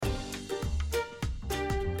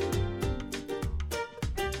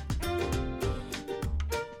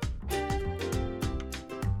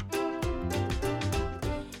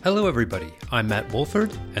Hello everybody, I'm Matt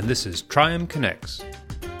Wolford, and this is Triumph Connects.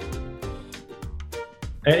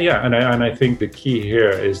 And I think the key here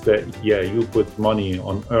is that, you put money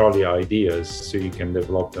on early ideas so you can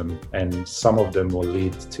develop them. And some of them will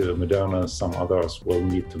lead to Moderna, some others will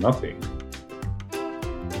lead to nothing.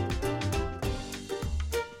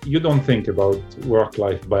 You don't think about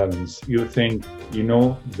work-life balance. You think,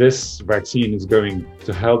 this vaccine is going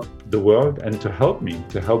to help the world and to help me,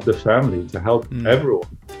 to help the family, to help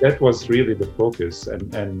everyone. That was really the focus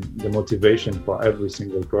and the motivation for every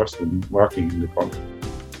single person working in the company.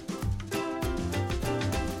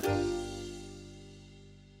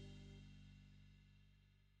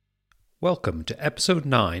 Welcome to episode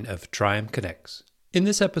 9 of Triumph Connects. In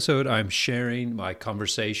this episode, I'm sharing my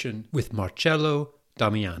conversation with Marcello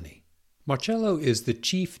Damiani. Marcello is the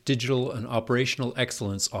Chief Digital and Operational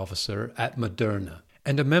Excellence Officer at Moderna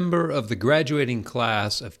and a member of the graduating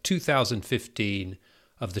class of 2015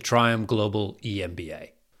 of the Triumph Global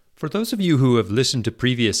EMBA. For those of you who have listened to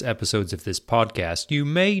previous episodes of this podcast, you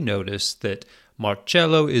may notice that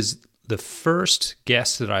Marcello is the first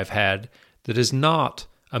guest that I've had that is not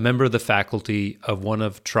a member of the faculty of one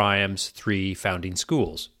of Triumph's 3 founding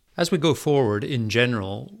schools. As we go forward, in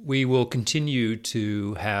general, we will continue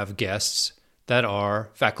to have guests that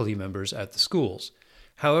are faculty members at the schools.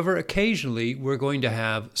 However, occasionally we're going to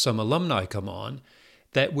have some alumni come on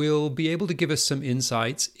that will be able to give us some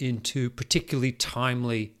insights into particularly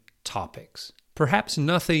timely topics. Perhaps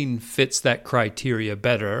nothing fits that criteria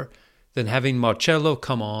better than having Marcello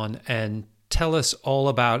come on and tell us all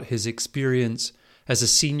about his experience as a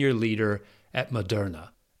senior leader at Moderna,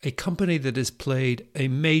 a company that has played a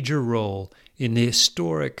major role in the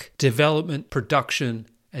historic development, production,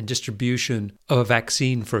 and distribution of a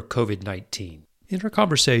vaccine for COVID-19. In our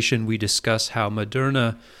conversation, we discuss how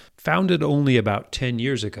Moderna, founded only about 10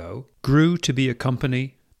 years ago, grew to be a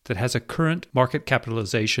company that has a current market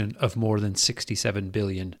capitalization of more than $67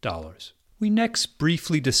 billion. We next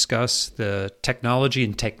briefly discuss the technology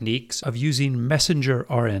and techniques of using messenger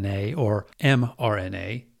RNA, or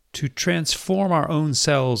mRNA, to transform our own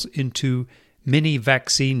cells into mini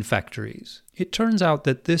vaccine factories. It turns out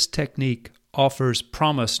that this technique offers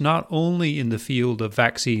promise not only in the field of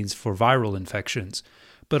vaccines for viral infections,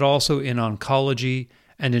 but also in oncology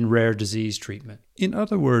and in rare disease treatment. In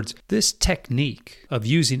other words, this technique of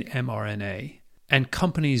using mRNA and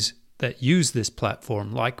companies that use this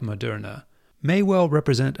platform like Moderna may well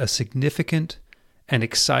represent a significant and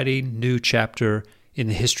exciting new chapter in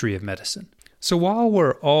the history of medicine. So while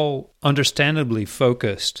we're all understandably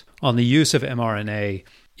focused on the use of mRNA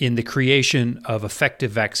in the creation of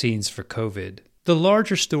effective vaccines for COVID, the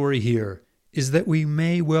larger story here is that we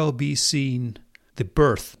may well be seeing the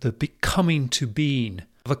birth, the becoming to being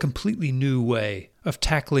of a completely new way of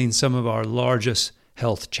tackling some of our largest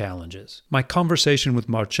health challenges. My conversation with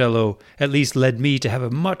Marcello at least led me to have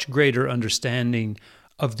a much greater understanding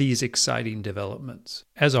of these exciting developments.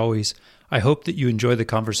 As always, I hope that you enjoy the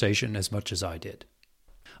conversation as much as I did.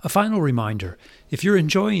 A final reminder, if you're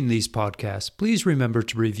enjoying these podcasts, please remember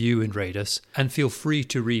to review and rate us, and feel free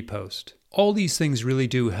to repost. All these things really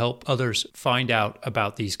do help others find out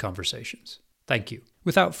about these conversations. Thank you.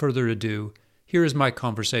 Without further ado, here is my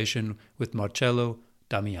conversation with Marcello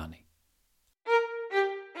Damiani.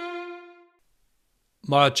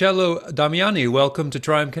 Marcello Damiani, welcome to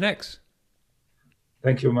Triumph Connects.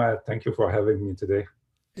 Thank you, Matt. Thank you for having me today.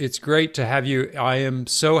 It's great to have you. I am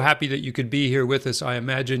so happy that you could be here with us. I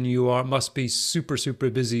imagine you must be super, super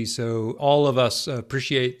busy. So all of us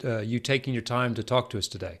appreciate you taking your time to talk to us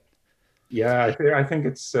today. Yeah, I think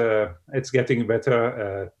it's getting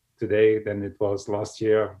better today than it was last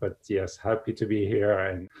year. But yes, happy to be here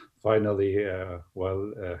and finally,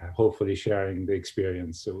 hopefully sharing the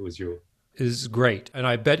experience with you. Is great. And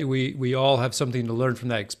I bet we all have something to learn from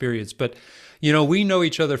that experience. But, we know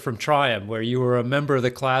each other from Triumph, where you were a member of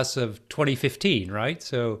the class of 2015, right?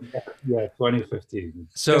 So yeah, 2015.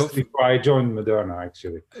 So just before I joined Moderna,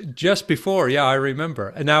 actually. Just before, yeah, I remember.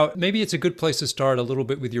 And now maybe it's a good place to start a little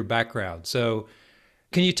bit with your background. So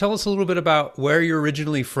can you tell us a little bit about where you're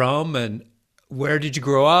originally from and where did you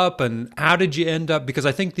grow up and how did you end up? Because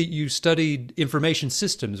I think that you studied information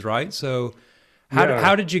systems, right? So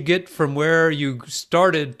how did you get from where you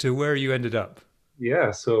started to where you ended up?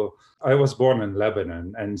 Yeah, so I was born in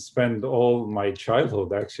Lebanon and spent all my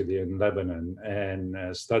childhood actually in Lebanon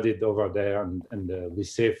and studied over there in the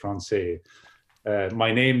Lycée Français.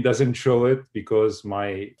 My name doesn't show it because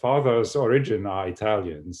my father's origin are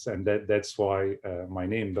Italians, and that's why my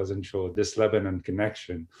name doesn't show this Lebanon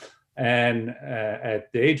connection. And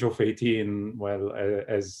at the age of 18, well,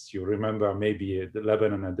 as you remember, maybe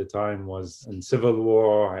Lebanon at the time was in civil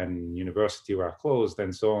war and university were closed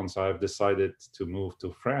and so on. So I've decided to move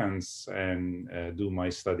to France and do my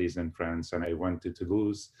studies in France. And I went to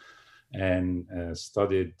Toulouse and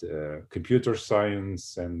studied computer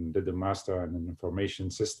science and did a master in information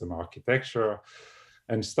system architecture,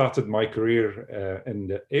 and started my career in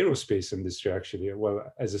the aerospace industry, actually.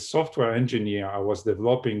 Well, as a software engineer, I was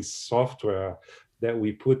developing software that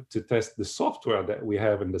we put to test the software that we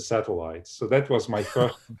have in the satellites. So that was my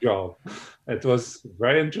first job. It was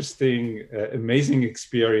very interesting, amazing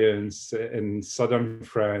experience in southern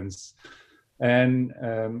France. And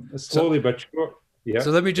slowly but sure. Yeah.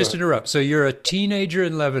 So let me just interrupt. So you're a teenager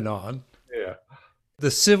in Lebanon. Yeah.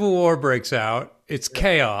 The Civil War breaks out. It's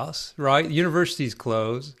chaos, right? Universities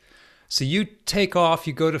close. So you take off,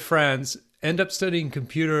 you go to France, end up studying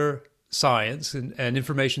computer science and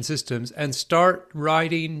information systems, and start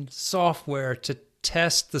writing software to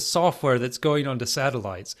test the software that's going onto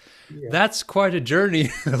satellites. Yeah. That's quite a journey,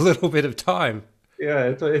 a little bit of time. Yeah,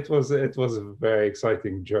 it was a very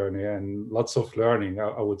exciting journey and lots of learning,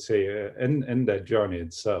 I would say, in that journey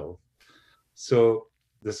itself. So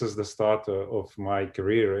this is the start of my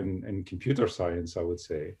career in computer science, I would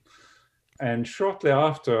say. And shortly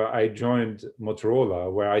after, I joined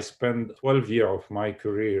Motorola, where I spent 12 years of my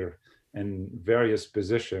career in various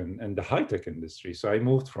positions in the high-tech industry. So I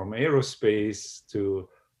moved from aerospace to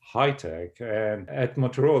high-tech, and at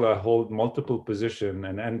Motorola, I hold multiple positions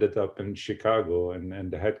and ended up in Chicago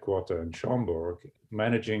and the headquarters in Schaumburg,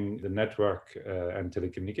 managing the network and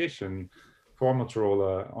telecommunication for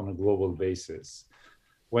Motorola on a global basis.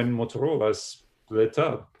 When Motorola split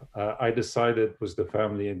up, I decided with the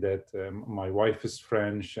family that my wife is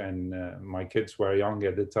French and my kids were young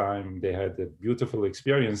at the time. They had a beautiful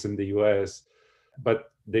experience in the US,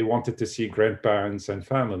 but they wanted to see grandparents and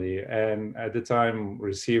family. And at the time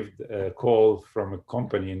received a call from a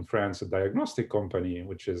company in France, a diagnostic company,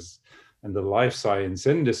 which is in the life science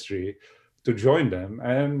industry, to join them.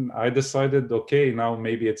 And I decided, okay, now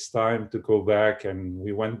maybe it's time to go back. And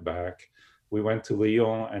we went back. We went to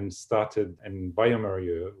Lyon and started in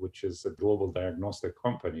bioMérieux, which is a global diagnostic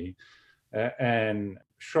company. And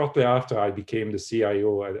shortly after, I became the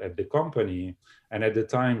CIO at the company. And at the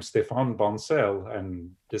time, Stéphane Bancel,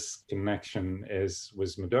 and this connection is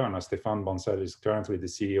with Moderna. Stéphane Bancel is currently the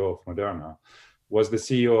CEO of Moderna, was the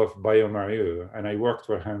CEO of bioMérieux. And I worked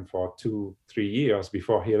for him for 2-3 years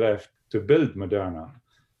before he left to build Moderna.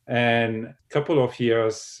 And a couple of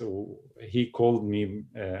years, he called me,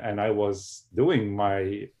 and I was doing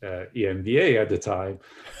my EMBA at the time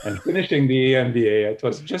and finishing the EMBA. It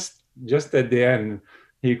was just at the end,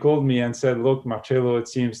 he called me and said, look, Marcello, it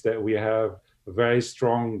seems that we have a very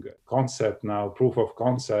strong concept now, proof of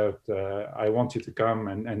concept. I want you to come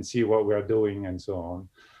and see what we're doing and so on.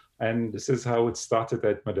 And this is how it started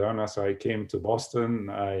at Moderna. So I came to Boston.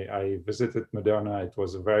 I visited Moderna. It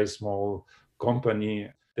was a very small company.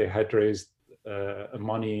 They had raised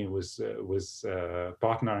money, was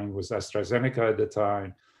partnering with AstraZeneca at the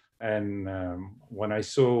time. And when I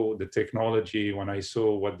saw the technology, when I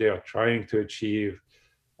saw what they are trying to achieve,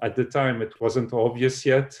 at the time it wasn't obvious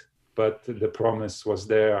yet, but the promise was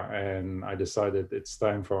there. And I decided it's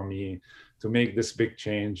time for me to make this big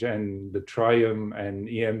change. And the TRIUMPH and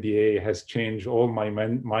EMBA has changed all my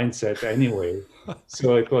mindset anyway.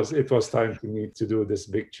 So it was time for me to do this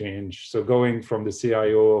big change. So going from the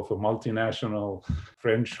CIO of a multinational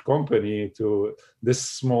French company to this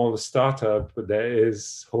small startup that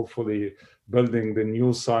is hopefully building the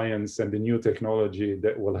new science and the new technology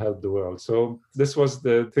that will help the world. So this was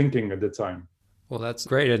the thinking at the time. Well, that's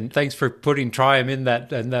great, and thanks for putting TRIUMPH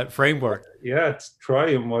in that framework. Yeah,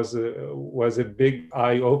 TRIUMPH was a big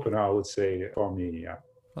eye opener, I would say, for me. Yeah.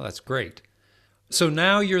 Well, that's great. So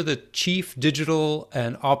now you're the Chief Digital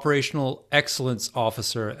and Operational Excellence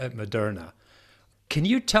Officer at Moderna. Can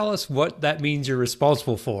you tell us what that means you're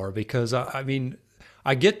responsible for? Because I mean,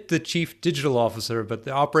 I get the Chief Digital Officer, but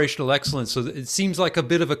the Operational Excellence, so it seems like a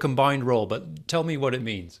bit of a combined role. But tell me what it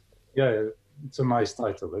means. Yeah. It's a nice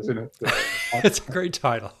title, isn't it? It's a great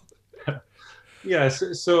title. Yes.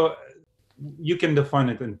 So you can define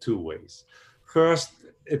it in two ways. First,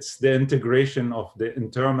 it's the integration of the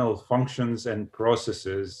internal functions and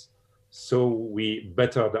processes so we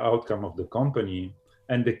better the outcome of the company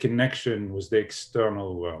and the connection with the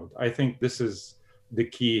external world. I think this is the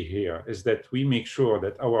key here, is that we make sure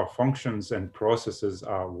that our functions and processes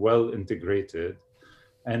are well integrated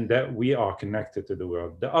and that we are connected to the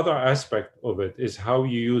world. The other aspect of it is how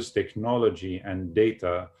you use technology and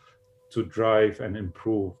data to drive and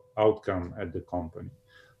improve outcome at the company.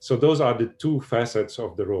 So those are the two facets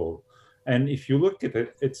of the role. And if you look at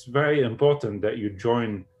it, it's very important that you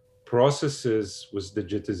join processes with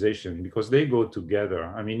digitization because they go together.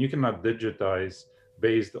 I mean, you cannot digitize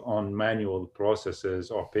based on manual processes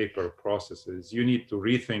or paper processes. You need to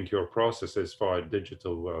rethink your processes for a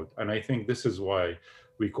digital world. And I think this is why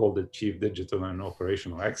we call the Chief Digital and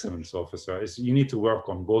Operational Excellence Officer, is you need to work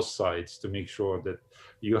on both sides to make sure that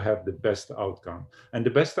you have the best outcome. And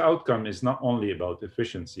the best outcome is not only about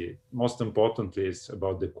efficiency. Most importantly, it's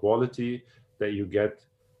about the quality that you get.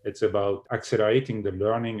 It's about accelerating the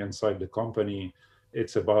learning inside the company.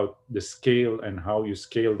 It's about the scale and how you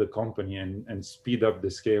scale the company and speed up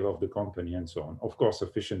the scale of the company and so on. Of course,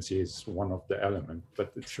 efficiency is one of the elements,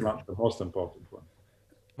 but it's not the most important one.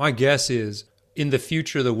 My guess is in the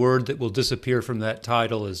future, the word that will disappear from that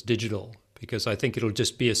title is digital, because I think it'll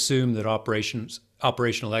just be assumed that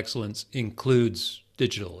operational excellence includes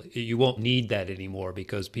digital. You won't need that anymore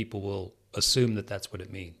because people will assume that that's what it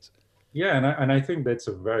means. Yeah, and I think that's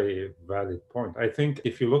a very valid point. I think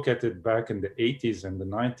if you look at it back in the 80s and the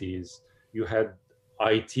 90s, you had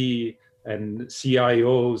IT and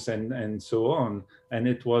CIOs and so on, and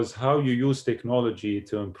it was how you use technology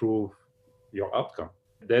to improve your outcome.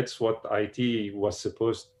 That's what IT was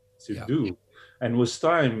supposed to do. And with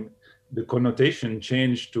time, the connotation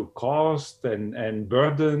changed to cost and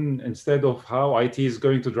burden instead of how IT is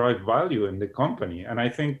going to drive value in the company. And I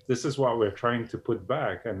think this is what we're trying to put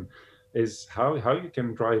back, and is how you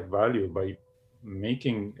can drive value by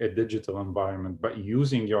making a digital environment, by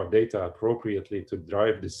using your data appropriately to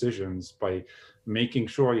drive decisions, by making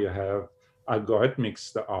sure you have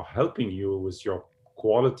algorithmics that are helping you with your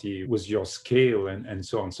quality, with your scale, and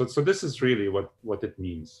so on. So this is really what it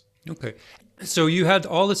means. Okay. So you had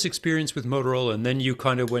all this experience with Motorola, and then you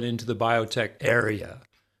kind of went into the biotech area.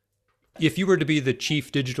 If you were to be the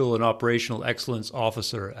Chief Digital and Operational Excellence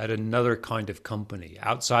Officer at another kind of company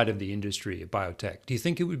outside of the industry of biotech, do you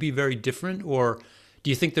think it would be very different, or do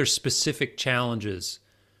you think there's specific challenges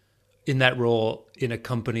in that role in a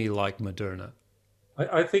company like Moderna?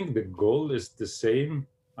 I think the goal is the same.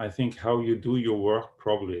 I think how you do your work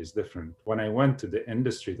probably is different. When I went to the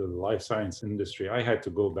industry, to the life science industry, I had to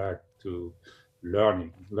go back to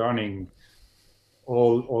learning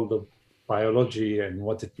all the biology and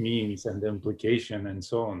what it means and the implication and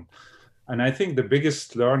so on. And I think the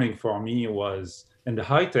biggest learning for me was in the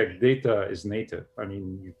high-tech, data is native. I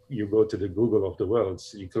mean, you go to the Google of the world,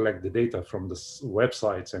 so you collect the data from the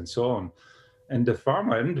websites and so on. And the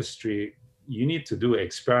pharma industry, you need to do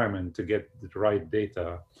experiment to get the right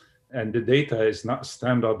data. And the data is not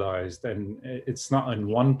standardized and it's not in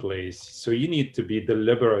one place. So you need to be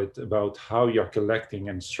deliberate about how you're collecting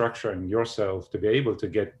and structuring yourself to be able to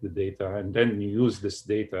get the data, and then you use this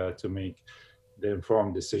data to make the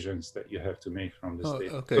informed decisions that you have to make from this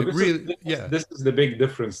data. Okay, so this is the big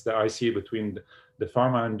difference that I see between the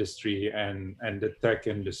pharma industry and the tech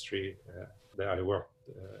industry that I work.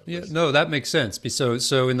 No, that makes sense.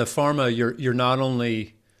 So in the pharma, you're not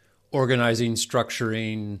only organizing,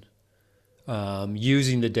 structuring,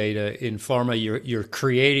 using the data. In pharma, you're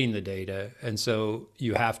creating the data, and so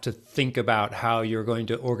you have to think about how you're going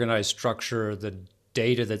to organize, structure the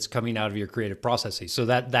data that's coming out of your creative processes. So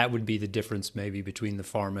that would be the difference maybe between the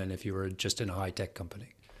pharma and if you were just in a high-tech company.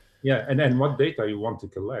 Yeah, and then what data you want to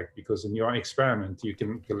collect, because in your experiment, you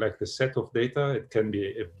can collect a set of data. It can be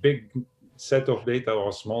a big set of data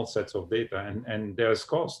or small sets of data, and there's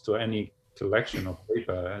cost to any collection of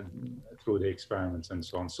data through the experiments and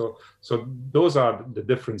so on. So those are the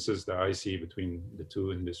differences that I see between the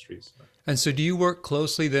two industries. And so do you work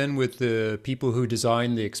closely then with the people who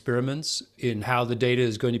design the experiments in how the data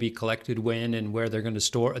is going to be collected, when and where they're going to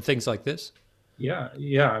store, things like this? Yeah.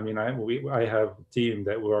 I mean, I have a team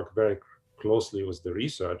that work very closely with the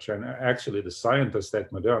research, and actually the scientists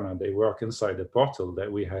at Moderna, they work inside the portal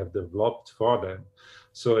that we have developed for them.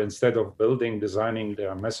 So instead of designing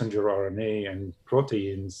their messenger RNA and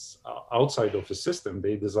proteins outside of the system,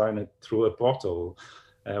 they design it through a portal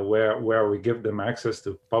where we give them access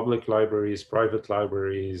to public libraries, private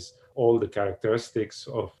libraries, all the characteristics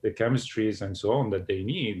of the chemistries and so on that they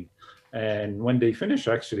need. And when they finish,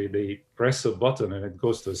 actually, they press a button and it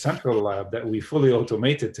goes to a central lab that we fully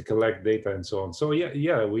automated to collect data and so on. So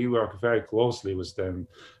yeah, we work very closely with them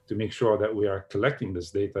to make sure that we are collecting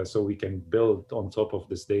this data so we can build on top of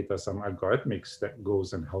this data some algorithmics that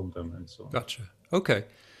goes and help them and so on. Gotcha. Okay.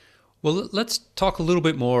 Well, let's talk a little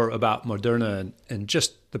bit more about Moderna and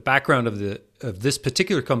just the background of this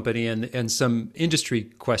particular company and some industry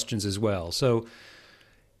questions as well. So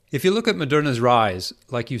If you look at Moderna's rise,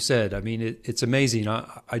 like you said, I mean, it's amazing.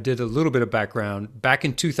 I did a little bit of background. Back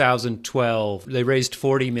in 2012, they raised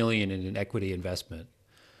 40 million in an equity investment.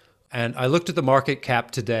 And I looked at the market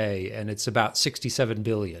cap today, and it's about 67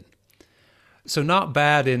 billion. So not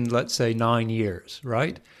bad in, let's say, 9 years,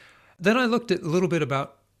 right? Then I looked at a little bit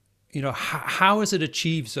about, how has it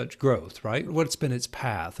achieved such growth, right? What's been its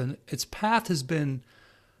path? And its path has been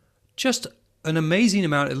just an amazing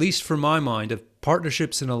amount, at least for my mind, of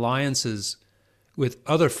partnerships and alliances with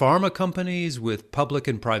other pharma companies, with public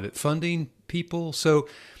and private funding people. So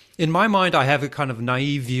in my mind, I have a kind of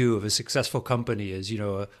naive view of a successful company as,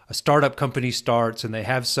 a startup company starts and they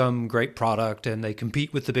have some great product and they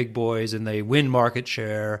compete with the big boys and they win market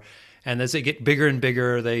share. And as they get bigger and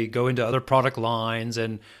bigger, they go into other product lines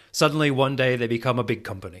and suddenly one day they become a big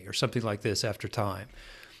company or something like this after time.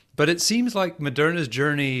 But it seems like Moderna's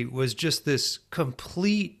journey was just this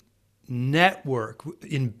complete network,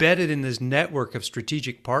 embedded in this network of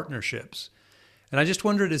strategic partnerships. And I just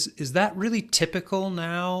wondered, is that really typical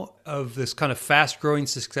now of this kind of fast-growing,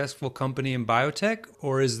 successful company in biotech,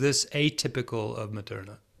 or is this atypical of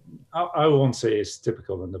Moderna? I won't say it's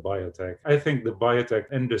typical in the biotech. I think the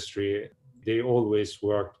biotech industry, they always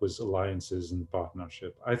worked with alliances and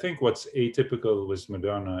partnership. I think what's atypical with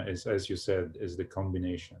Moderna is, as you said, is the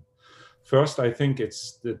combination. First, I think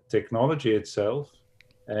it's the technology itself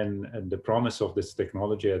and the promise of this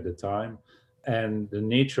technology at the time and the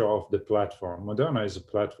nature of the platform. Moderna is a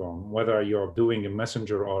platform, whether you're doing a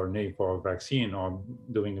messenger RNA for a vaccine or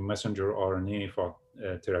doing a messenger RNA for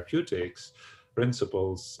therapeutics,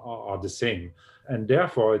 principles are the same. And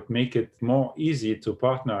therefore, it makes it more easy to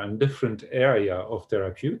partner in different area of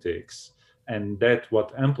therapeutics. And that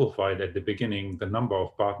what amplified at the beginning the number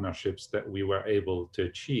of partnerships that we were able to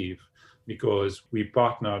achieve, because we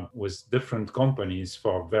partnered with different companies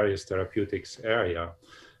for various therapeutics area.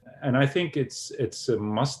 And I think it's a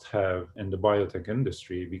must-have in the biotech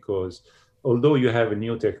industry, because although you have a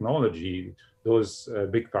new technology, those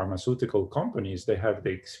big pharmaceutical companies, they have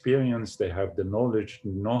the experience, they have the knowledge,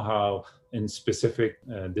 know-how in specific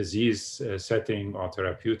disease setting or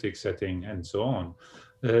therapeutic setting and so on.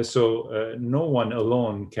 So no one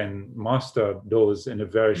alone can master those in a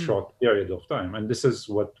very short period of time. And this is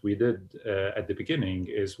what we did at the beginning,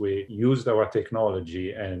 is we used our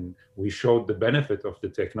technology and we showed the benefit of the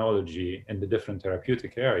technology in the different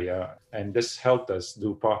therapeutic area. And this helped us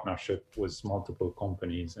do partnership with multiple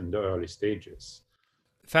companies in the early stages.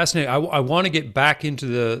 Fascinating. I want to get back into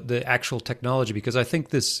the actual technology, because I think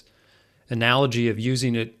this analogy of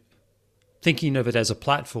using it, thinking of it as a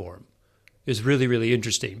platform, is really, really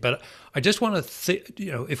interesting. But I just want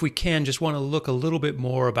to, if we can, just want to look a little bit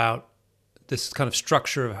more about this kind of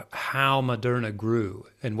structure of how Moderna grew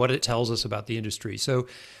and what it tells us about the industry. So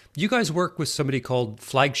you guys work with somebody called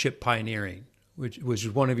Flagship Pioneering, which was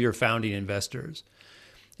one of your founding investors.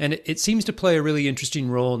 And it seems to play a really interesting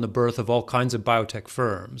role in the birth of all kinds of biotech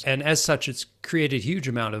firms. And as such, it's created a huge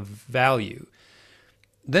amount of value.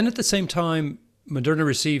 Then at the same time, Moderna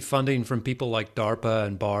received funding from people like DARPA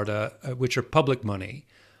and BARDA, which are public money,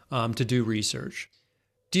 to do research.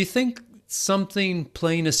 Do you think something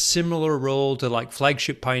playing a similar role to like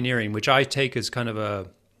Flagship Pioneering, which I take as kind of a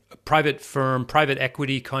private firm, private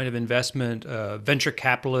equity kind of investment, venture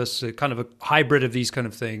capitalists, kind of a hybrid of these kind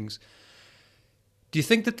of things, do you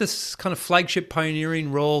think that this kind of Flagship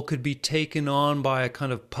Pioneering role could be taken on by a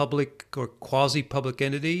kind of public or quasi-public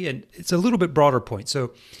entity? And it's a little bit broader point.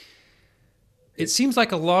 So it seems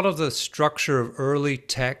like a lot of the structure of early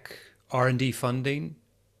tech R&D funding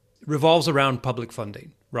revolves around public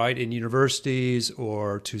funding, right? In universities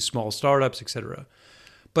or to small startups, et cetera.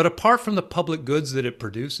 But apart from the public goods that it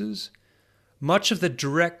produces, much of the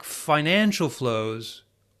direct financial flows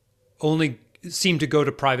only seem to go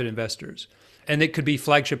to private investors. And it could be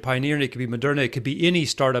Flagship Pioneering, it could be Moderna, it could be any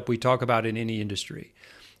startup we talk about in any industry.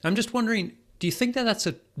 I'm just wondering, do you think that that's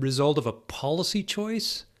a result of a policy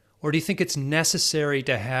choice? Or do you think it's necessary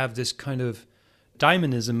to have this kind of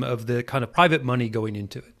dynamism of the kind of private money going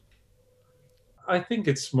into it? I think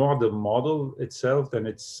it's more the model itself than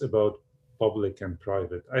it's about public and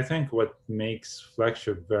private. I think what makes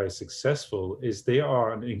Flagship very successful is they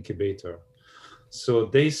are an incubator. So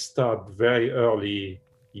they start very early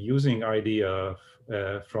using idea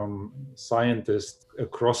from scientists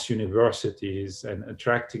across universities and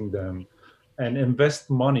attracting them, and invest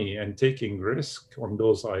money and taking risk on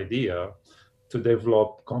those ideas to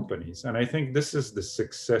develop companies. And I think this is the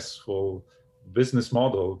successful business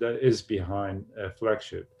model that is behind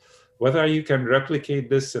Flagship. Whether you can replicate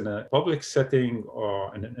this in a public setting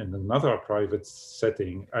or in another private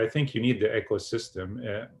setting, I think you need the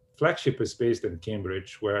ecosystem. flagship is based in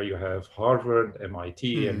Cambridge, where you have Harvard,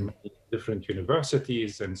 MIT, and many different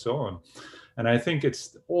universities and so on. And I think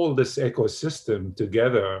it's all this ecosystem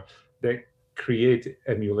together that create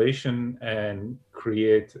emulation and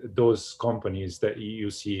create those companies that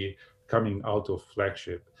you see coming out of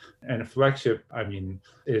flagship. And flagship, I mean,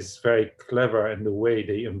 is very clever in the way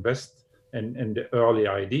they invest in the early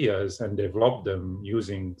ideas and develop them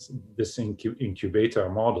using this incubator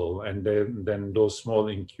model. And then those small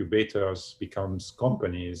incubators becomes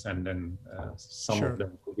companies, and then some of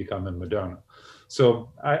them could become a Moderna. So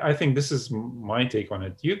I think this is my take on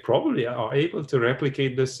it. You probably are able to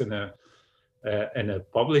replicate this in a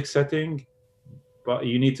public setting, but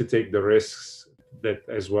you need to take the risks that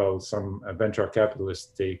as well some venture capitalists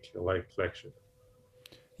take, like flagship.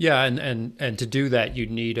 Yeah, and to do that,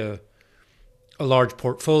 you'd need a large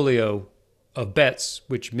portfolio of bets,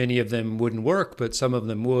 which many of them wouldn't work, but some of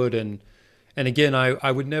them would. And again,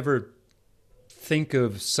 I would never think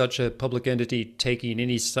of such a public entity taking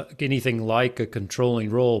anything like a controlling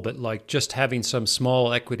role, but like just having some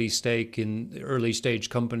small equity stake in early stage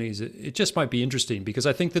companies. It just might be interesting, because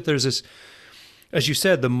I think that there's this, as you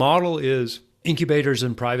said, the model is incubators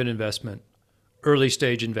and private investment, early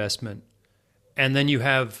stage investment, and then you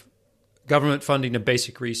have government funding of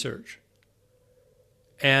basic research.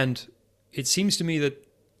 And it seems to me that,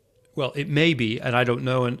 well, it may be, and I don't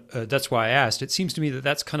know, and that's why I asked, it seems to me that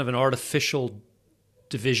that's kind of an artificial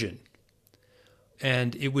division.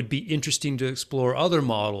 And it would be interesting to explore other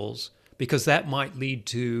models, because that might lead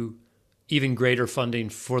to even greater funding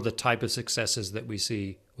for the type of successes that we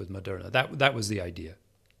see with Moderna. That was the idea.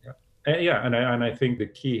 Yeah, and I think the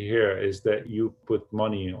key here is that you put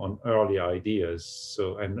money on early ideas,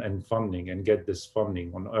 so and funding, and get this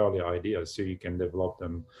funding on early ideas so you can develop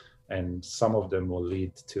them, and some of them will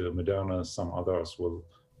lead to Moderna, some others will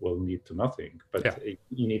lead to nothing. But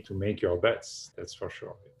you need to make your bets, that's for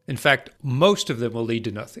sure. In fact, most of them will lead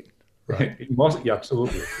to nothing, right?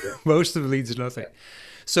 Absolutely. Yeah. Most of them leads to nothing.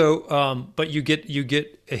 So, but you get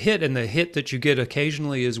a hit, and the hit that you get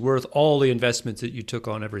occasionally is worth all the investments that you took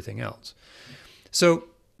on everything else. So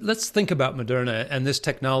let's think about Moderna and this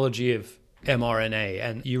technology of mRNA.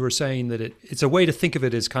 And you were saying that it's a way to think of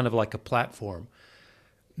it as kind of like a platform.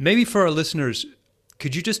 Maybe for our listeners,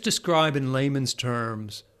 could you just describe in layman's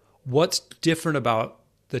terms what's different about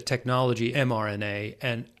the technology mRNA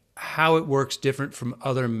and how it works different from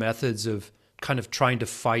other methods of kind of trying to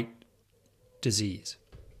fight disease?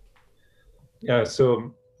 Yeah,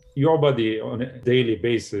 so your body on a daily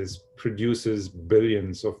basis produces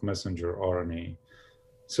billions of messenger RNA.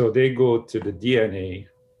 So they go to the DNA,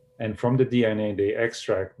 and from the DNA, they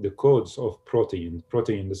extract the codes of protein.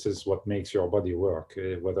 Protein, this is what makes your body work,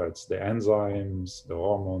 whether it's the enzymes, the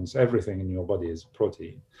hormones, everything in your body is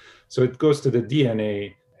protein. So it goes to the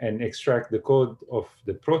DNA and extract the code of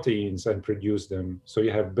the proteins and produce them. So you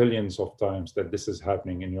have billions of times that this is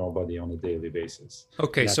happening in your body on a daily basis.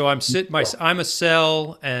 Okay, so I'm a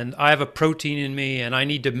cell, and I have a protein in me, and I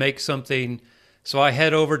need to make something. So I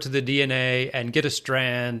head over to the DNA and get a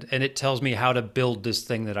strand, and it tells me how to build this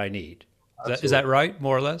thing that I need. Is that right,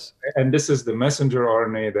 more or less? And this is the messenger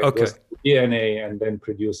RNA that goes to the DNA and then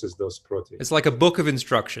produces those proteins. It's like a book of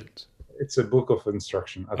instructions. It's a book of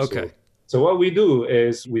instruction, absolutely. Okay. So what we do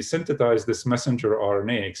is we synthesize this messenger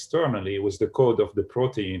RNA externally with the code of the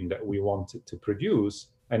protein that we want to produce,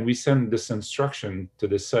 and we send this instruction to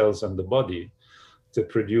the cells and the body to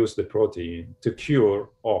produce the protein to cure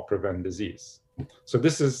or prevent disease. So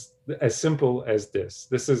this is as simple as this.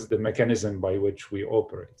 This is the mechanism by which we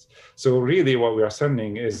operate. So really what we are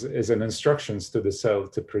sending is an instructions to the cell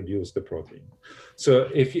to produce the protein. So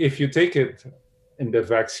if you take it in the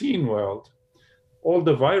vaccine world, all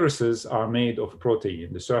the viruses are made of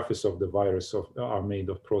protein. The surface of the virus are made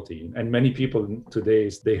of protein. And many people today,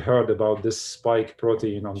 they heard about this spike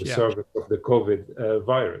protein on the surface of the COVID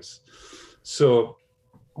virus. So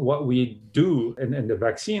what we do in the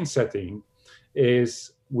vaccine setting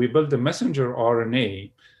is we build a messenger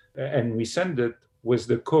RNA and we send it with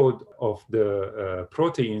the code of the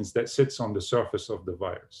proteins that sits on the surface of the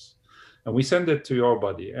virus. And we send it to your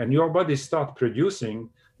body, and your body starts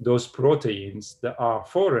producing those proteins that are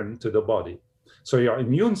foreign to the body. So your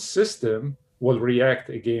immune system will react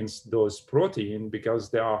against those proteins because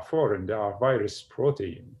they are foreign, they are virus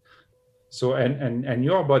protein. So, and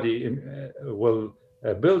your body will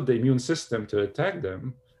build the immune system to attack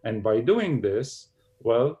them. And by doing this,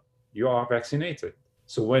 well, you are vaccinated.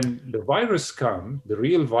 So when the virus comes, the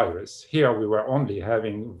real virus, here we were only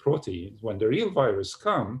having proteins. When the real virus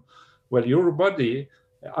comes, well, your body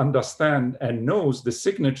understand and knows the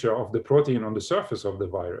signature of the protein on the surface of the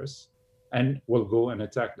virus, and will go and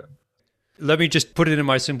attack them. Let me just put it in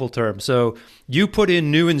my simple terms. So you put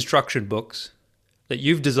in new instruction books that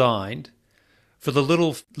you've designed for the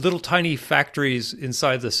little tiny factories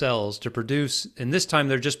inside the cells to produce, and this time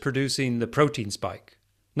they're just producing the protein spike.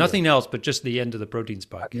 Nothing else but just the end of the protein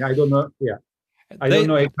spike. I don't know. Yeah. I don't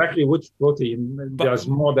know exactly which protein. There's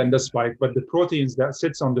more than the spike, but the proteins that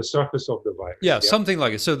sits on the surface of the virus. Yeah, something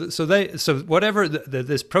like it. So whatever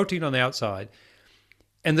this protein on the outside,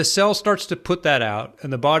 and the cell starts to put that out,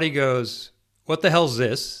 and the body goes, "What the hell's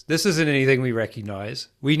this? This isn't anything we recognize.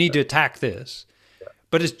 We need to attack this."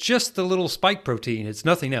 But it's just the little spike protein. It's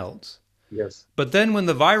nothing else. Yes. But then when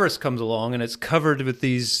the virus comes along and it's covered with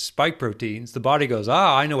these spike proteins, the body goes,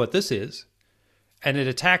 I know what this is. And it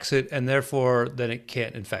attacks it, and therefore then it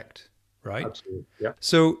can't infect, right? Absolutely, yeah.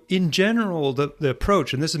 So in general, the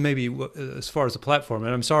approach, and this is maybe as far as the platform,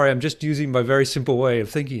 and I'm sorry, I'm just using my very simple way of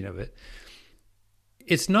thinking of it.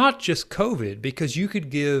 It's not just COVID, because you could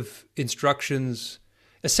give instructions.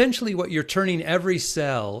 Essentially what you're turning every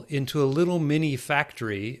cell into a little mini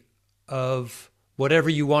factory of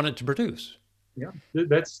whatever you want it to produce. Yeah,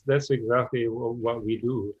 that's exactly what we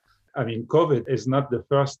do. I mean, COVID is not the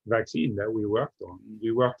first vaccine that we worked on.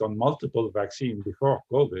 We worked on multiple vaccines before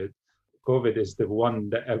COVID. COVID is the one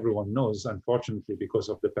that everyone knows, unfortunately, because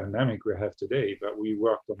of the pandemic we have today. But we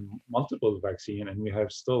worked on multiple vaccines, and we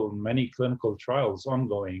have still many clinical trials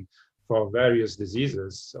ongoing for various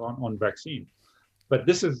diseases on vaccine. But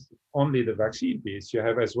this is only the vaccine piece. You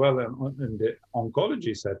have as well in the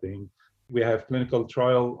oncology setting, we have clinical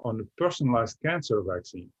trial on personalized cancer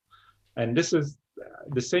vaccine. And this is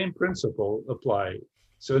the same principle applied.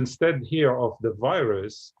 So instead here of the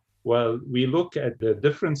virus, well, we look at the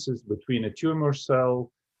differences between a tumor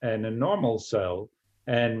cell and a normal cell,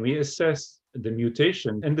 and we assess the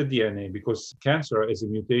mutation in the DNA, because cancer is a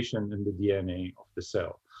mutation in the DNA of the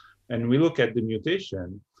cell. And we look at the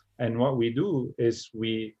mutation, and what we do is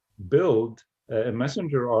we build a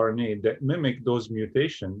messenger RNA that mimic those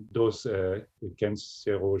mutations, those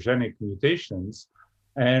cancerogenic mutations,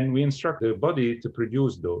 and we instruct the body to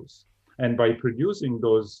produce those. And by producing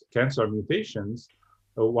those cancer mutations,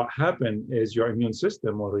 what happens is your immune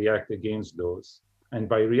system will react against those. And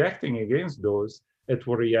by reacting against those, it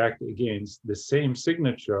will react against the same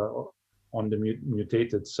signature on the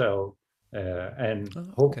mutated cell and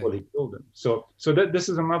hopefully kill them. So that this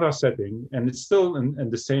is another setting, and it's still in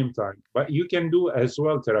the same time. But you can do as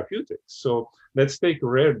well therapeutics. So let's take a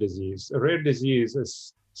rare disease. A rare disease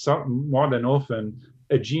is more than often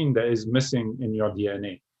a gene that is missing in your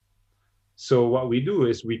DNA. So what we do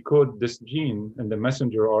is we code this gene in the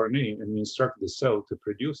messenger RNA, and we instruct the cell to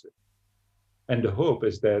produce it. And the hope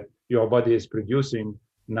is that your body is producing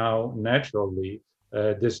now naturally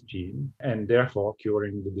this gene, and therefore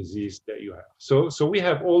curing the disease that you have. So we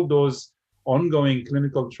have all those ongoing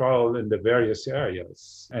clinical trials in the various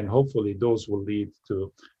areas, and hopefully those will lead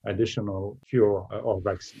to additional cure or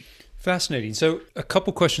vaccine. Fascinating. So a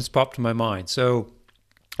couple questions popped to my mind. So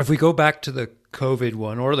if we go back to the COVID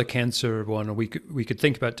one or the cancer one, or we could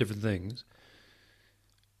think about different things.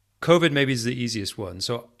 COVID maybe is the easiest one.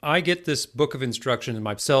 So I get this book of instructions, and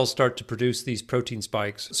my cells start to produce these protein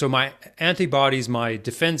spikes. So my antibodies, my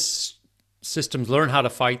defense systems learn how to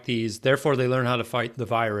fight these. Therefore, they learn how to fight the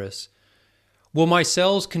virus. Will my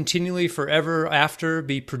cells continually forever after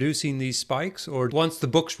be producing these spikes? Or once the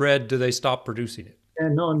book's read, do they stop producing it?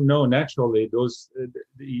 No, naturally,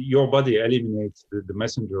 your body eliminates the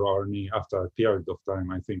messenger RNA after a period of time.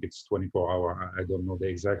 I think it's 24 hours. I don't know the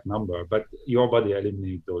exact number, but your body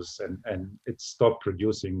eliminates those, and it stopped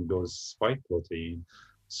producing those spike protein.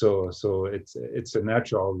 So it's a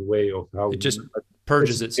natural way of how it just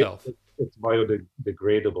purges itself. It's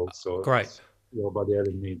biodegradable. So right. Your body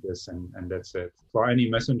eliminates this, and that's it. For any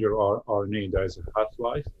messenger RNA, there is a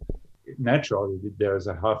half-life. Naturally, there is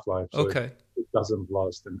a half-life. So okay. It doesn't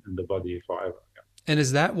last in the body forever. Yeah. And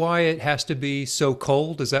is that why it has to be so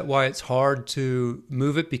cold? Is that why it's hard to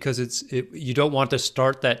move it? Because you don't want to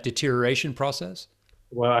start that deterioration process?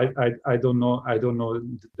 Well, I don't know. I don't know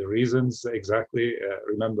the reasons exactly.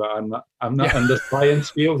 Remember, I'm not in the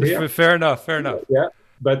science field here. Fair enough. Yeah.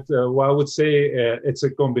 But what I would say, it's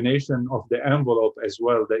a combination of the envelope as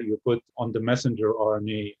well that you put on the messenger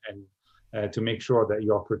RNA, and to make sure that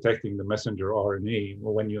you're protecting the messenger RNA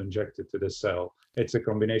when you inject it to the cell. It's a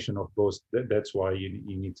combination of both. That's why you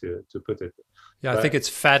need to put it. Yeah, I think it's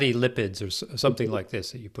fatty lipids or something like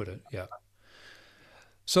this that you put it. Yeah.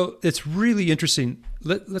 So it's really interesting.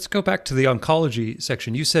 Let's go back to the oncology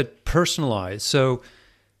section. You said personalized. So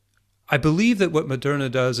I believe that what Moderna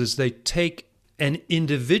does is they take an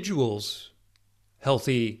individual's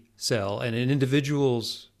healthy cell and an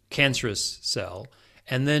individual's cancerous cell,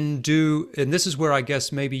 and then and this is where I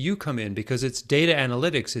guess maybe you come in, because it's data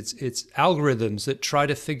analytics, it's algorithms that try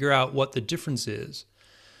to figure out what the difference is.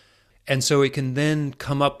 And so it can then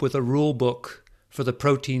come up with a rule book for the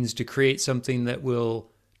proteins to create something that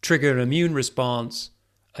will trigger an immune response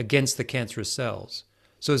against the cancerous cells.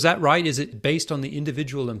 So is that right? Is it based on the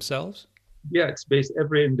individual themselves? Yeah, it's based,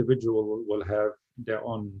 every individual will have their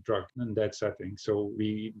own drug in that setting. So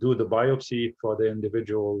we do the biopsy for the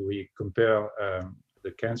individual, we compare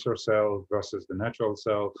the cancer cell versus the natural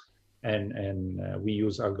cell, and we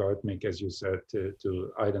use algorithmic, as you said,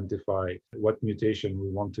 to identify what mutation we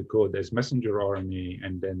want to code as messenger RNA,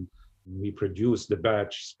 and then we produce the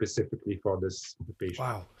batch specifically for this patient.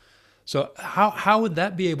 Wow. So how would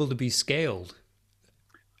that be able to be scaled?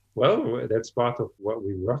 Well, that's part of what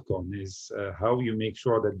we work on, is how you make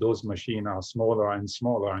sure that those machines are smaller and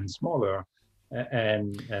smaller and smaller,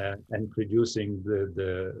 and producing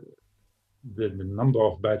the number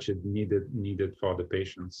of batches needed for the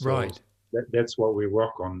patients. So right. That's what we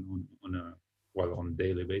work on a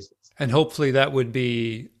daily basis. And hopefully that would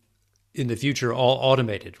be in the future all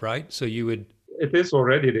automated, right? So you would. It is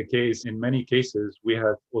already the case. In many cases, we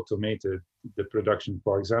have automated the production.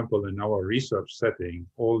 For example, in our research setting,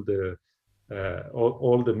 all the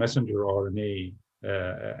messenger RNA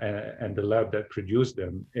and the lab that produced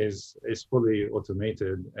them is fully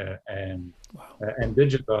automated and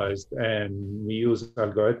digitized, and we use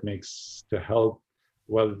algorithmics to help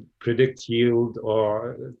predict yield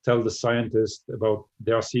or tell the scientist about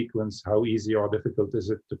their sequence, how easy or difficult is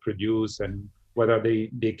it to produce, and whether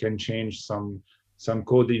they can change some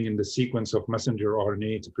coding in the sequence of messenger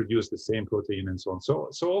RNA to produce the same protein, and so on. So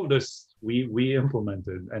all this we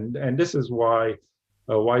implemented, and this is why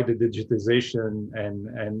the digitization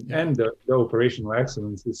and the operational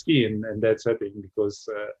excellence is key in that setting, because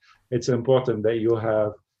it's important that you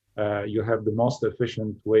have the most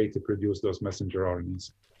efficient way to produce those messenger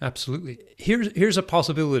RNAs. Absolutely. Here's a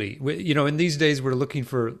possibility. In these days we're looking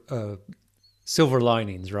for silver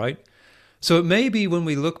linings, right? So it may be when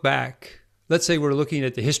we look back, let's say we're looking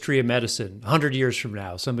at the history of medicine 100 years from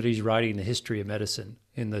now, somebody's writing the history of medicine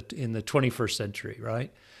in the 21st century,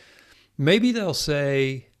 right? Maybe they'll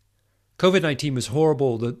say COVID-19 was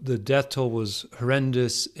horrible, the death toll was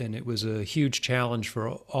horrendous, and it was a huge challenge for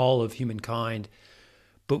all of humankind.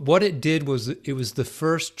 But what it did was it was the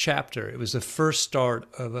first chapter, it was the first start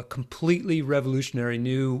of a completely revolutionary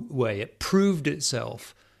new way. It proved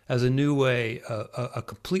itself as a new way, a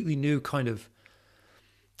completely new kind of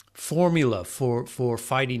formula for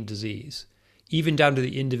fighting disease, even down to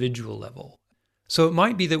the individual level. So it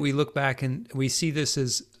might be that we look back and we see this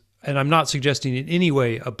as, and I'm not suggesting in any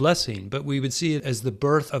way a blessing, but we would see it as the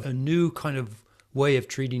birth of a new kind of way of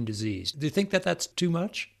treating disease. Do you think that that's too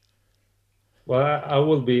much? Well, I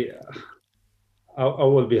will be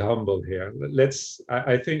humble here.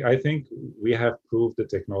 I think we have proved the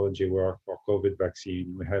technology work for COVID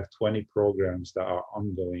vaccine. We have 20 programs that are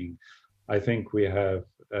ongoing. I think we have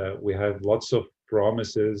lots of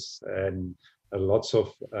promises and lots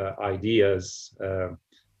of ideas.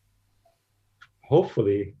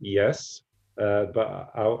 Hopefully, yes,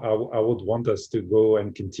 but I would want us to go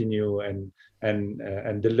and continue and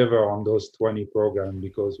deliver on those 20 programs,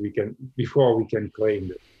 because before we can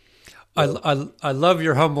claim it. I love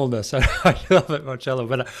your humbleness. I love it, Marcello.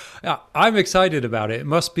 But I'm excited about it. It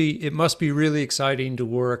must be really exciting to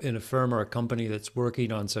work in a firm or a company that's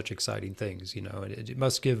working on such exciting things. It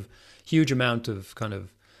must give huge amount of kind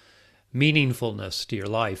of meaningfulness to your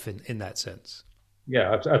life in that sense.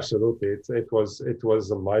 Yeah, absolutely. It was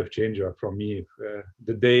a life changer for me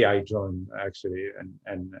the day I joined, actually,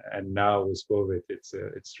 and now with COVID, it's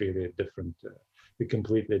really a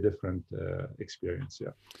completely different experience.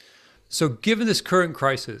 Yeah. So, given this current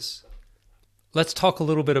crisis, let's talk a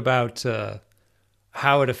little bit about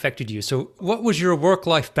how it affected you. So, what was your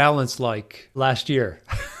work-life balance like last year?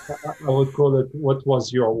 I would call it, what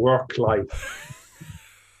was your work life?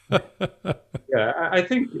 Yeah, I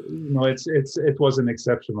think it was an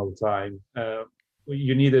exceptional time.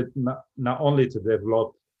 You needed not only to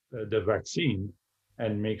develop the vaccine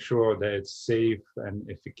and make sure that it's safe and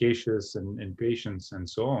efficacious in patients and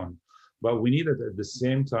so on, but we needed at the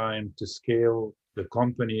same time to scale the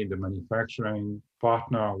company, the manufacturing,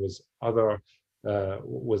 partner with others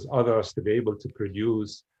to be able to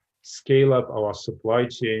produce, scale up our supply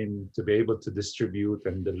chain to be able to distribute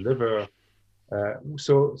and deliver.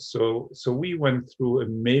 So we went through a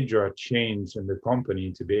major change in the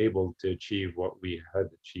company to be able to achieve what we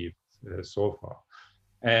had achieved so far.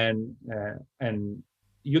 And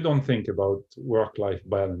you don't think about work-life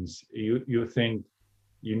balance. You think,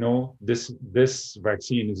 this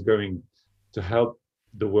vaccine is going to help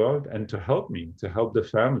the world and to help me, to help the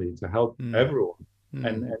family, to help Mm. everyone. Mm.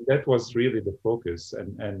 And that was really the focus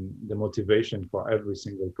and the motivation for every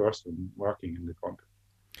single person working in the company.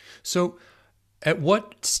 So, at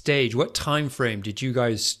what stage, what time frame did you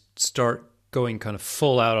guys start going kind of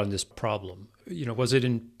full out on this problem? Was it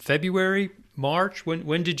in February, March?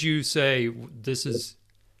 When did you say this is?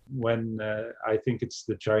 When I think it's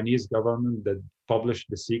the Chinese government that published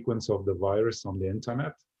the sequence of the virus on the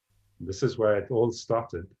internet. This is where it all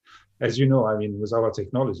started. As you know, I mean, with our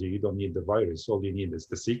technology, you don't need the virus. All you need is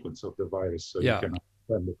the sequence of the virus so you Yeah. can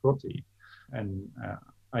understand the protein. And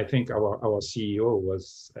I think our CEO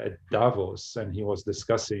was at Davos and he was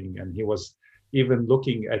discussing and he was even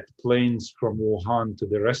looking at planes from Wuhan to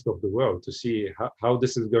the rest of the world to see how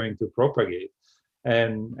this is going to propagate.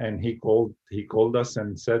 And he called us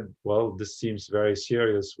and said, well, this seems very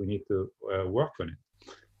serious. We need to work on it.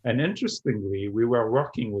 And interestingly, we were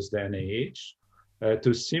working with the NIH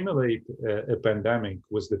to simulate a pandemic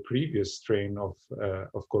with the previous strain of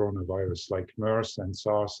coronavirus, like MERS and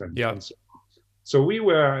SARS. Yeah. And so we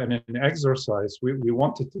were in an exercise. We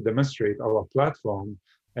wanted to demonstrate our platform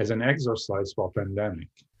as an exercise for pandemic.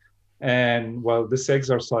 And well, this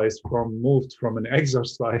exercise moved from an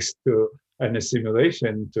exercise to an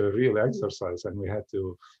assimilation to a real exercise, and we had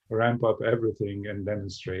to ramp up everything and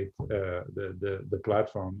demonstrate the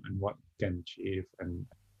platform and what it can achieve. And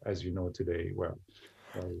as you know today, well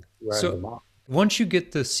we're in the So, mark. once you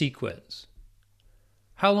get the sequence,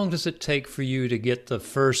 how long does it take for you to get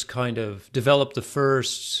develop the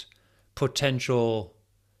first potential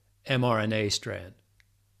mRNA strand?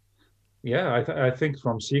 Yeah, I think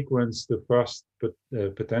from sequence, the first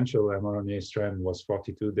potential mRNA strand was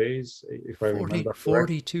 42 days, if I 40, remember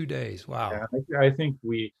correctly. 42 days. Wow. Yeah, I think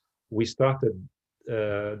we started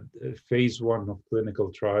uh, phase 1 of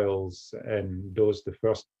clinical trials and dosed the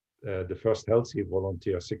first healthy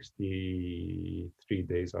volunteer 63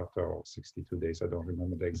 days after, or 62 days. I don't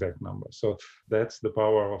remember the exact number. So that's the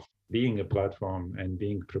power of being a platform and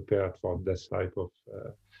being prepared for this type of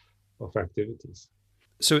activities.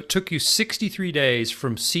 So it took you 63 days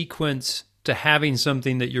from sequence to having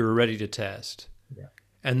something that you were ready to test. Yeah.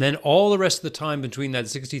 And then all the rest of the time between that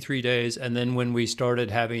 63 days and then when we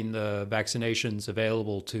started having the vaccinations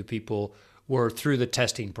available to people were through the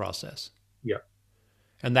testing process. Yeah.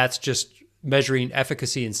 And that's just measuring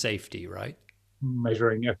efficacy and safety, right?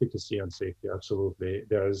 Measuring efficacy and safety, absolutely.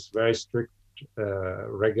 There's very strict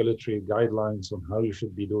regulatory guidelines on how you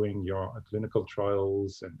should be doing your clinical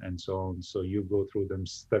trials and so on. So you go through them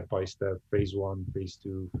step by step, phase 1, phase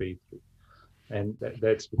 2, phase 3. And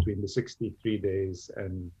that's between the 63 days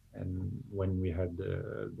and when we had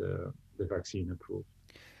the vaccine approved.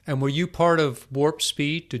 And were you part of Warp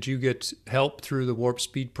Speed? Did you get help through the Warp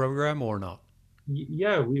Speed program or not?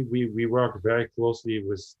 Yeah, we work very closely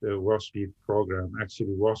with the Warp Speed program.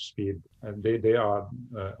 Actually, Warp Speed, and they are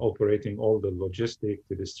operating all the logistic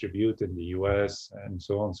to distribute in the US and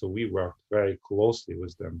so on. So we worked very closely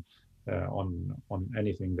with them on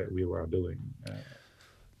anything that we were doing.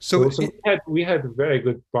 So we had a very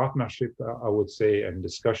good partnership, I would say, and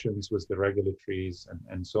discussions with the regulatories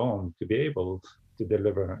and so on to be able to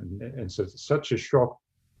deliver in such a short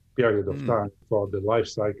period of time for the life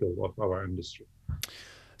cycle of our industry.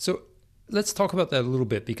 So let's talk about that a little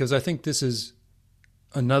bit, because I think this is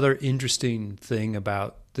another interesting thing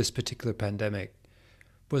about this particular pandemic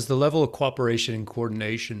was the level of cooperation and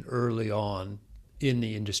coordination early on in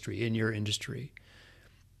the industry, in your industry.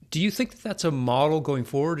 Do you think that that's a model going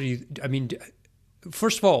forward?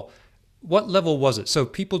 First of all, what level was it? So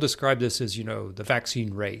people describe this as, the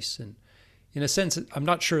vaccine race. And in a sense, I'm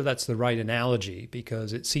not sure that's the right analogy,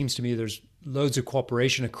 because it seems to me there's loads of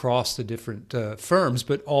cooperation across the different firms,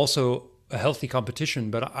 but also a healthy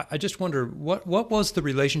competition. But I just wonder, what was the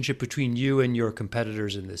relationship between you and your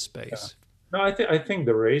competitors in this space? Yeah. No, I think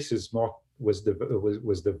the race is more was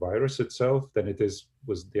the virus itself than it is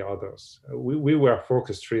was the others. We were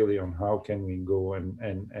focused really on how can we go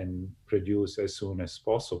and produce as soon as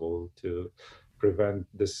possible to prevent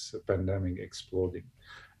this pandemic exploding.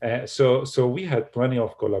 So we had plenty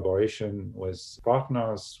of collaboration with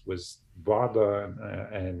partners, with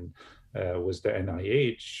BARDA and with the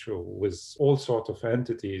NIH, with all sorts of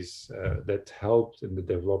entities that helped in the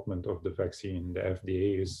development of the vaccine, the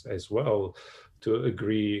FDA as well, to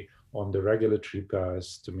agree on the regulatory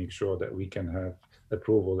path to make sure that we can have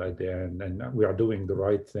approval at the end, and we are doing the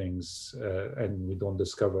right things, and we don't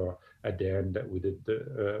discover at the end that we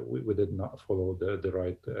did not follow the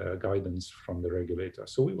right guidance from the regulator.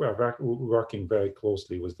 So we were working very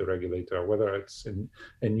closely with the regulator, whether it's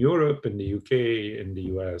in Europe, in the UK, in the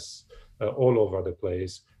US, all over the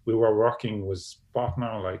place. We were working with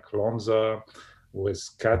partners like Lonza, with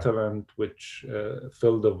Catalent, which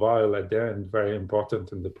filled the vial at the end, very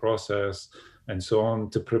important in the process, and so on,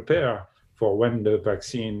 to prepare for when the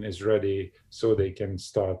vaccine is ready so they can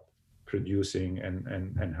start producing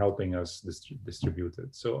and helping us distribute it.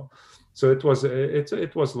 So it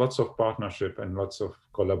was lots of partnership and lots of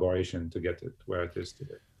collaboration to get it where it is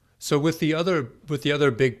today. So with the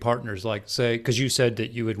other big partners, like say, because you said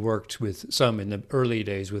that you had worked with some in the early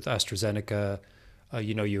days with AstraZeneca,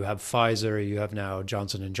 you have Pfizer, you have now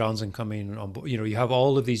Johnson and Johnson coming on board. You have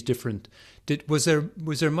all of these different. Was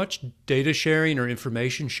there much data sharing or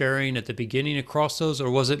information sharing at the beginning across those, or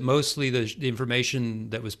was it mostly the information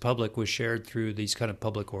that was public was shared through these kind of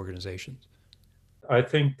public organizations? I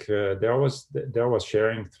think there was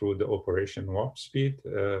sharing through the Operation Warp Speed,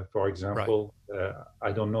 for example. Right.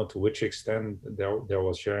 I don't know to which extent there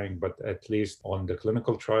was sharing, but at least on the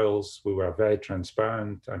clinical trials, we were very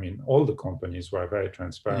transparent. I mean, all the companies were very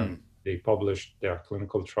transparent. They published their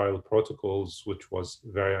clinical trial protocols, which was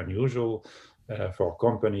very unusual for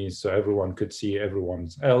companies, so everyone could see everyone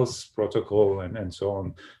else's protocol and so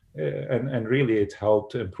on. And really, it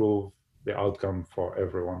helped improve the outcome for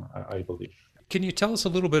everyone, I believe. Can you tell us a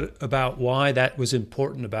little bit about why that was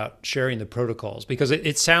important about sharing the protocols? Because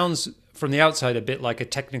it sounds from the outside a bit like a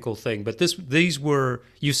technical thing, but these were,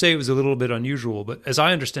 you say it was a little bit unusual, but as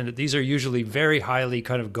I understand it, these are usually very highly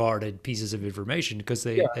kind of guarded pieces of information because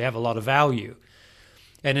they have a lot of value.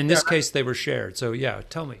 And in this case, they were shared. So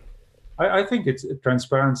tell me. I think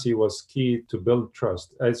transparency was key to build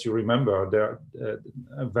trust. As you remember,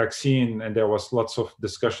 vaccine, and there was lots of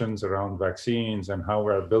discussions around vaccines and how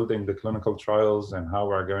we're building the clinical trials and how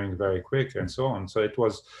we're going very quick and so on. So it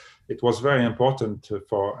was very important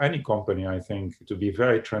for any company, I think, to be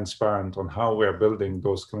very transparent on how we're building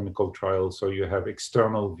those clinical trials. So you have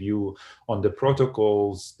external view on the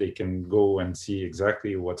protocols. They can go and see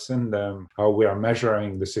exactly what's in them, how we are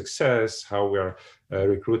measuring the success, how we're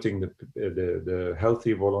recruiting the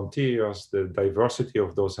healthy volunteers, the diversity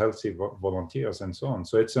of those healthy volunteers, and so on.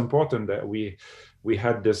 So it's important that we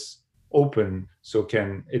had this open, so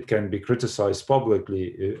it can be criticized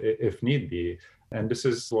publicly if need be. And this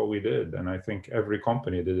is what we did. And I think every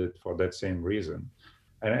company did it for that same reason.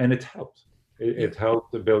 And it helped. It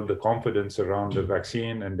helped to build the confidence around the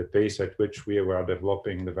vaccine and the pace at which we were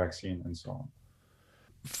developing the vaccine and so on.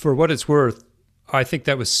 For what it's worth, I think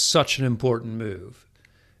that was such an important move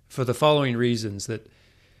for the following reasons that,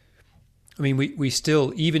 I mean, we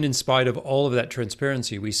still, even in spite of all of that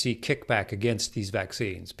transparency, we see kickback against these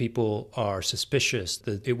vaccines. People are suspicious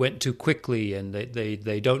that it went too quickly and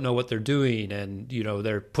they don't know what they're doing. And,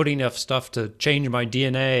 they're putting enough stuff to change my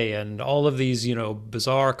DNA and all of these,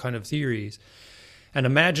 bizarre kind of theories. And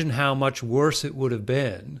imagine how much worse it would have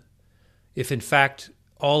been if, in fact,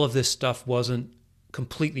 all of this stuff wasn't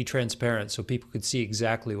completely transparent so people could see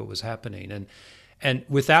exactly what was happening. And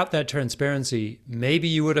without that transparency, maybe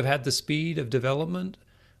you would have had the speed of development,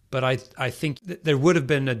 but I think there would have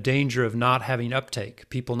been a danger of not having uptake,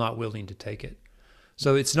 people not willing to take it.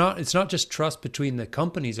 So it's not just trust between the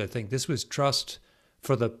companies. I think this was trust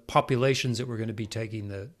for the populations that were going to be taking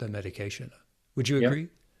the medication. Would you agree?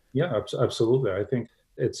 Yeah, absolutely. I think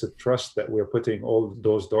it's a trust that we're putting all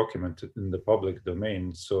those documents in the public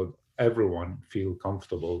domain so everyone feel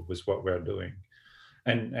comfortable with what we're doing.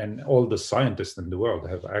 And all the scientists in the world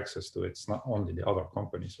have access to it. It's not only the other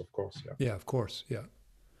companies, of course. Yeah, of course. Yeah.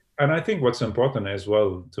 And I think what's important as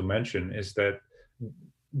well to mention is that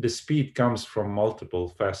the speed comes from multiple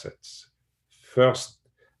facets. First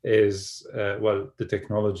is, the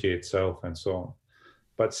technology itself and so on.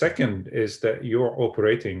 But second is that you're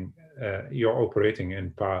operating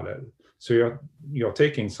in parallel. So you're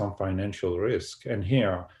taking some financial risk. And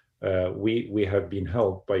here we have been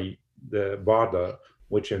helped by the BARDA,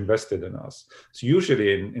 which invested in us. So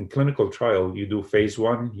usually in clinical trial, you do phase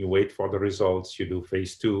 1, you wait for the results, you do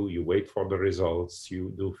phase 2, you wait for the results,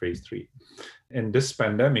 you do phase 3. In this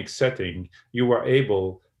pandemic setting, you were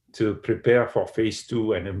able to prepare for phase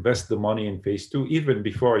 2 and invest the money in phase 2 even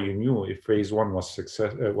before you knew if phase 1 was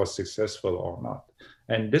successful or not.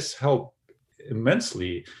 And this helped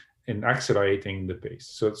immensely in accelerating the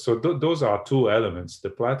pace. So those are two elements: the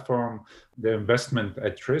platform, the investment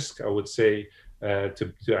at risk, I would say,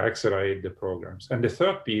 to accelerate the programs. And the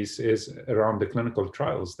third piece is around the clinical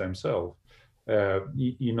trials themselves.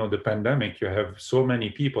 The pandemic, you have so many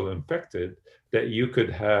people infected that you could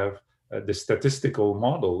have the statistical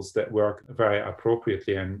models that work very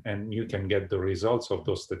appropriately, and you can get the results of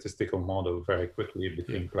those statistical models very quickly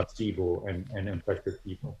between placebo and infected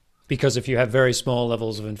people. Because if you have very small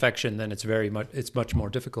levels of infection, then it's much more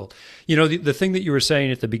difficult. You know, the thing that you were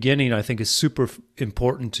saying at the beginning, I think, is super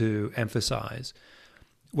important to emphasize.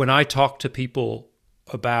 When I talk to people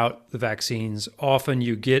about the vaccines, often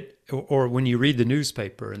you get, or when you read the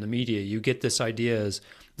newspaper and the media, you get this idea is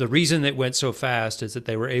the reason it went so fast is that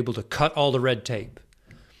they were able to cut all the red tape.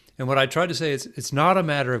 And what I try to say is it's not a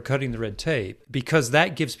matter of cutting the red tape, because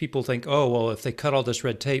that gives people think, oh, well, if they cut all this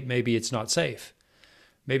red tape, maybe it's not safe.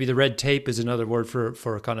 Maybe the red tape is another word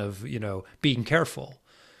for kind of, you know, being careful.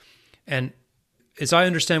 And as I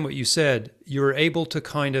understand what you said, you're able to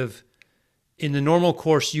kind of, in the normal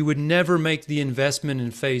course, you would never make the investment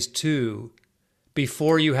in phase 2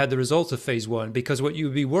 before you had the results of phase 1, because what you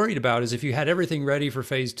would be worried about is if you had everything ready for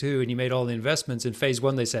phase 2 and you made all the investments in phase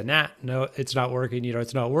 1, they said, no, it's not working, you know,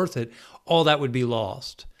 it's not worth it. All that would be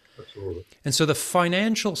lost. Absolutely. And so the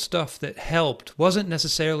financial stuff that helped wasn't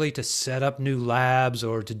necessarily to set up new labs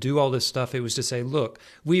or to do all this stuff. It was to say, look,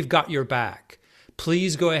 we've got your back.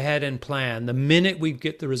 Please go ahead and plan. The minute we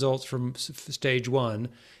get the results from stage 1,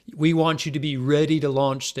 we want you to be ready to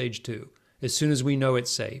launch stage 2 as soon as we know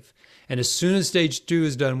it's safe. And as soon as stage 2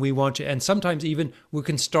 is done, we want you, and sometimes even we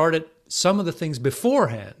can start at some of the things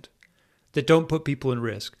beforehand that don't put people in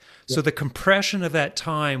risk. Yeah. So the compression of that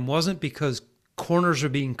time wasn't because corners are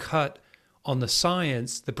being cut on the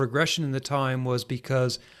science. The progression in the time was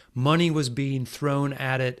because money was being thrown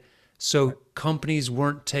at it. So companies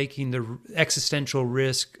weren't taking the existential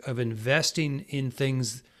risk of investing in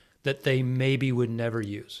things that they maybe would never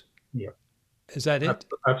use. Yeah. Is that it?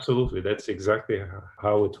 Absolutely. That's exactly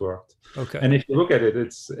how it worked. Okay. And if you look at it,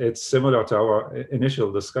 it's similar to our initial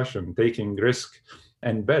discussion, taking risk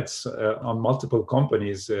and bets on multiple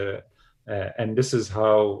companies. And this is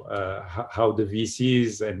how the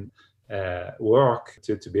VCs and work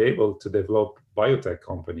to be able to develop biotech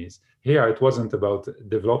companies. Here, it wasn't about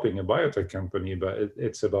developing a biotech company, but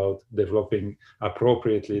it's about developing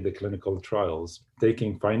appropriately the clinical trials,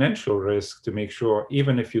 taking financial risk to make sure,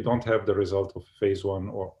 even if you don't have the result of phase 1,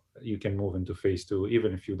 or you can move into phase 2,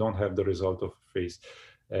 even if you don't have the result of phase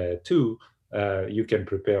 2, you can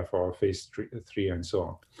prepare for phase 3 and so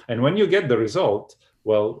on. And when you get the result,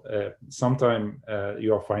 well, sometime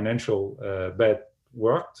your financial bet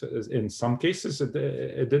worked. In some cases, it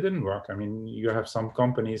didn't work. I mean, you have some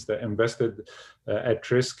companies that invested at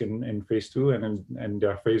risk in phase 2, and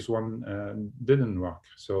their phase 1 didn't work.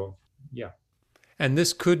 So, yeah. And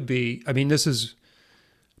this could be, I mean, this is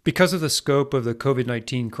because of the scope of the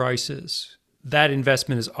COVID-19 crisis, that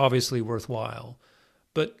investment is obviously worthwhile.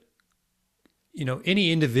 But you know,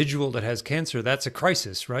 any individual that has cancer, that's a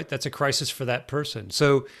crisis, right? That's a crisis for that person.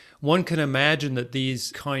 So one can imagine that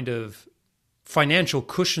these kind of financial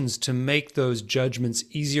cushions to make those judgments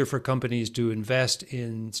easier for companies to invest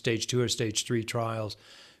in stage 2 or stage 3 trials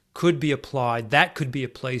could be applied. That could be a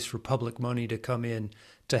place for public money to come in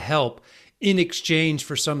to help in exchange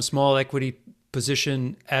for some small equity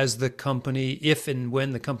position as the company, if and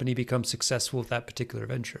when the company becomes successful with that particular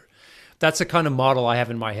venture. That's the kind of model I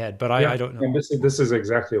have in my head, but I don't know. And this is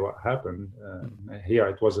exactly what happened. Here,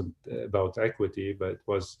 it wasn't about equity, but it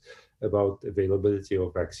was about availability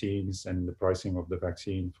of vaccines and the pricing of the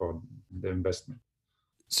vaccine for the investment.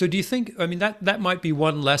 So do you think, I mean, that might be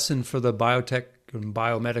one lesson for the biotech and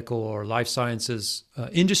biomedical or life sciences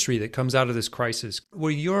industry that comes out of this crisis.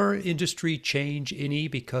 Will your industry change any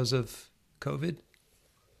because of COVID?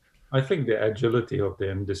 I think the agility of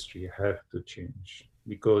the industry have to change.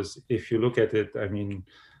 Because if you look at it, I mean,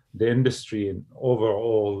 the industry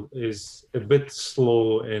overall is a bit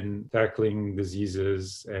slow in tackling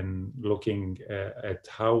diseases, and looking at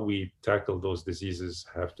how we tackle those diseases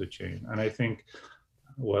have to change. And I think,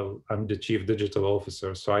 well, I'm the chief digital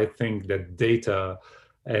officer, so I think that data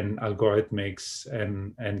and algorithmics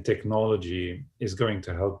and technology is going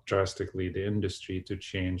to help drastically the industry to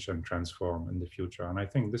change and transform in the future. And I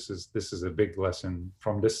think this is a big lesson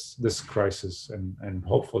from this crisis, and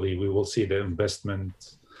hopefully we will see the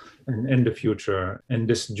investment in the future in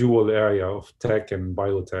this dual area of tech and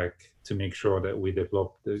biotech to make sure that we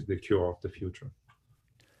develop the cure of the future.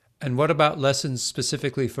 And what about lessons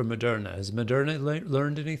specifically for Moderna? Has Moderna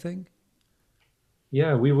learned anything?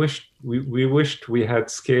 Yeah, we wished we had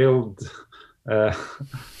scaled a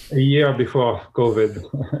year before COVID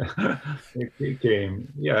came.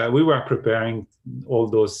 Yeah, we were preparing all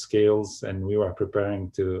those scales, and we were preparing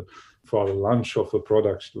to for the launch of a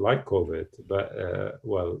product like COVID. But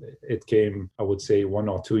well, it came, I would say, 1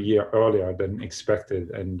 or 2 years earlier than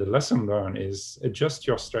expected. And the lesson learned is adjust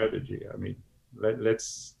your strategy. I mean,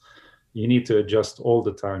 you need to adjust all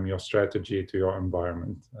the time your strategy to your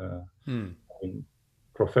environment. I mean,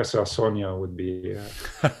 Professor Sonia would be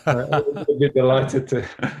delighted to.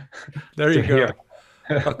 There you go.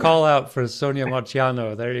 A call out for Sonia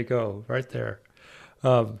Marciano. There you go, right there.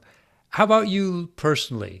 How about you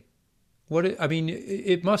personally?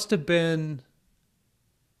 It must have been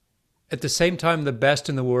at the same time the best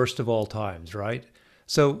and the worst of all times, right?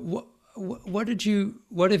 So what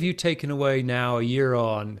have you taken away now a year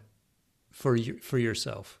on for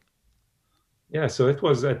yourself? Yeah, so it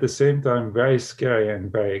was at the same time very scary and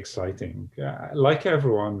very exciting. Like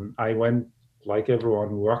everyone,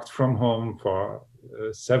 worked from home for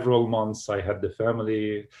several months. I had the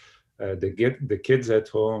family, the kids at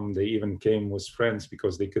home. They even came with friends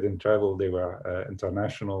because they couldn't travel. They were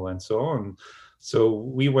international and so on. So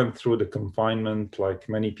we went through the confinement like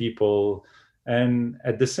many people. And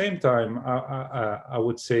at the same time, I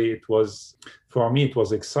would say for me, it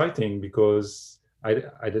was exciting because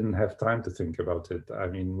I didn't have time to think about it. I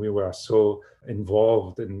mean, we were so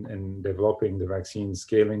involved in developing the vaccine,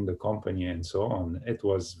 scaling the company, and so on. It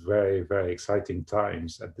was very, very exciting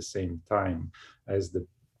times at the same time as the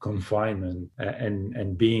confinement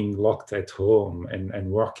and being locked at home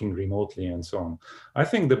and working remotely and so on. I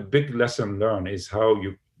think the big lesson learned is how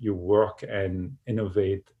you work and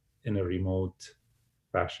innovate in a remote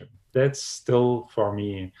fashion. That's still, for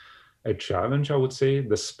me, a challenge, I would say,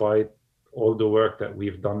 despite all the work that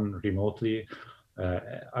we've done remotely.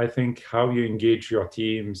 I think how you engage your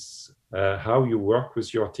teams, how you work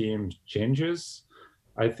with your team changes.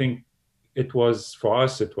 I think for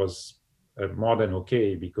us, it was more than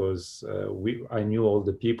okay because I knew all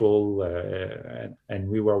the people and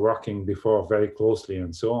we were working before very closely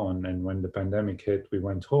and so on. And when the pandemic hit, we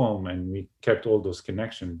went home and we kept all those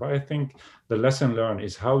connections. But I think the lesson learned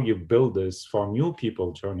is how you build this for new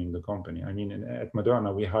people joining the company. I mean, at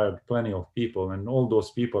Moderna, we hired plenty of people and all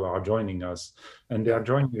those people are joining us and they are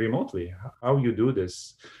joining remotely. How you do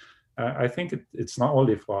this? I think it's not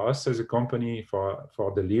only for us as a company, for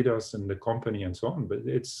the leaders in the company and so on, but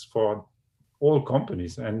it's for all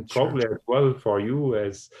companies and probably as well for you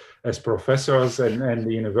as professors and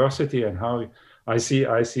the university, and how I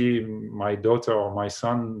see my daughter or my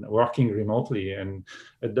son working remotely, and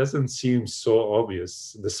it doesn't seem so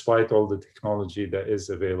obvious despite all the technology that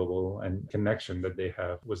is available and connection that they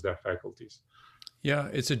have with their faculties. Yeah,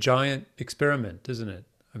 it's a giant experiment, isn't it?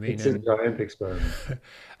 I mean, it's a giant experiment.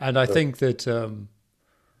 And I think that,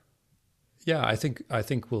 I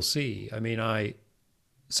think we'll see. I mean,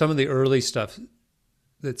 some of the early stuff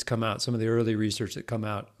that's come out, some of the early research that come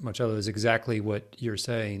out, Marcello, is exactly what you're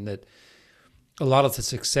saying, that a lot of the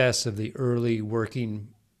success of the early working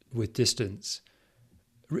with distance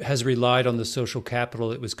has relied on the social capital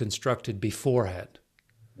that was constructed beforehand.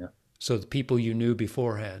 Yeah. So the people you knew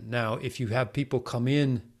beforehand. Now, if you have people come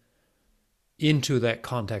into that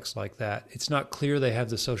context like that, it's not clear they have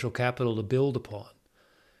the social capital to build upon.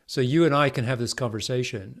 So you and I can have this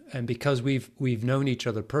conversation, and because we've known each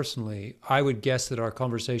other personally, I would guess that our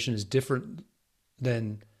conversation is different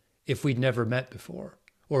than if we'd never met before,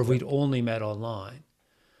 or if we'd only met online.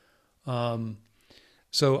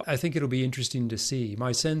 So I think it'll be interesting to see.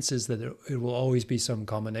 My sense is that it will always be some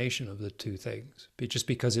combination of the two things, just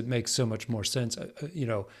because it makes so much more sense.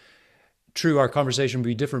 True, our conversation would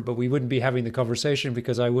be different, but we wouldn't be having the conversation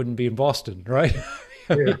because I wouldn't be in Boston, right?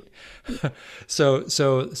 Yeah. So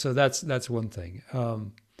that's one thing.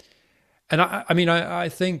 And I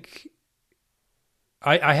think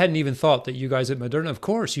I hadn't even thought that you guys at Moderna, of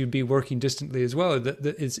course, you'd be working distantly as well.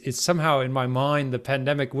 It's somehow in my mind the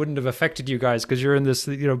pandemic wouldn't have affected you guys because you're in this,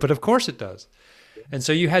 but of course it does. And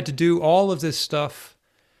so you had to do all of this stuff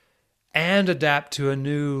and adapt to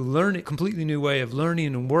a completely new way of learning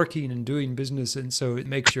and working and doing business. And so it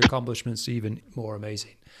makes your accomplishments even more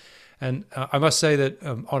amazing. And I must say that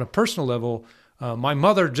on a personal level, my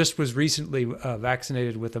mother just was recently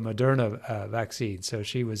vaccinated with a Moderna vaccine, so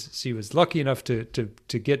she was lucky enough to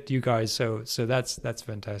get you guys. So that's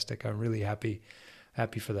fantastic. I'm really happy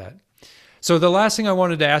for that. So the last thing I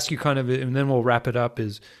wanted to ask you, kind of, and then we'll wrap it up,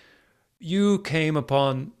 is you came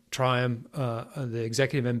upon Trium, the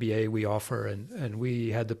executive MBA we offer, and we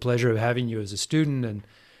had the pleasure of having you as a student. And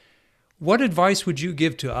what advice would you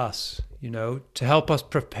give to us, to help us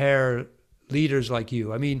prepare leaders like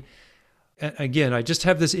you? I mean, again, I just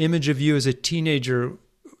have this image of you as a teenager,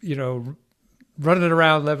 running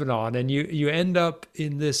around Lebanon, and you end up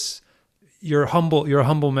in this, you're a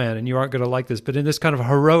humble man, and you aren't going to like this, but in this kind of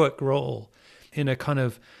heroic role, in a kind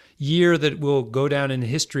of year that will go down in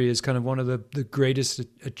history as kind of one of the greatest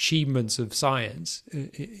achievements of science,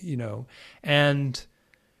 and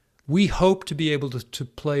we hope to be able to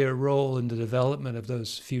play a role in the development of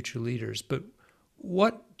those future leaders. But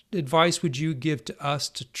what advice would you give to us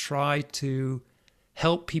to try to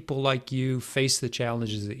help people like you face the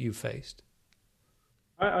challenges that you faced?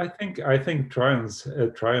 I think Triumph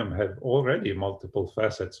have already multiple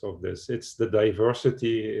facets of this. It's the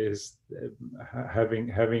diversity, is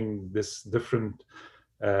having this different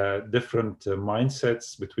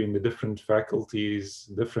mindsets between the different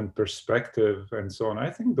faculties, different perspective, and so on.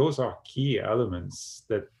 I think those are key elements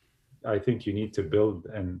that I think you need to build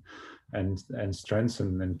and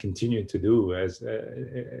strengthen and continue to do as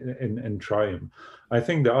in Triumph. I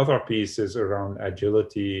think the other piece is around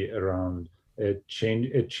agility, around a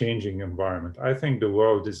changing environment. I think the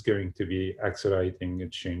world is going to be accelerating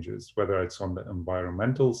its changes, whether it's on the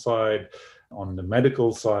environmental side, on the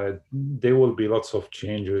medical side. There will be lots of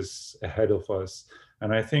changes ahead of us.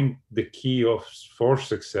 And I think the key for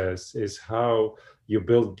success is how you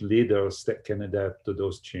build leaders that can adapt to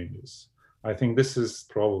those changes. I think this is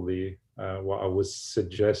probably what I would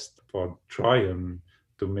suggest for Triumph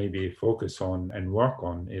to maybe focus on and work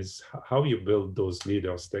on, is how you build those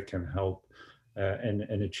leaders that can help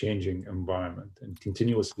in a changing environment and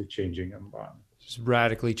continuously changing environment. Just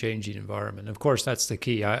radically changing environment. Of course, that's the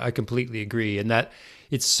key. I completely agree. And that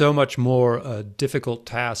it's so much more a difficult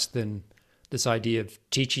task than this idea of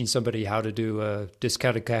teaching somebody how to do a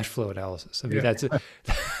discounted cash flow analysis. I mean, that's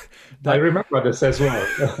I remember this as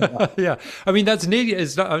well. Yeah. I mean, that's needed.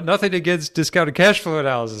 It's nothing against discounted cash flow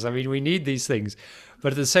analysis. I mean, we need these things.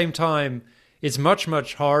 But at the same time, it's much,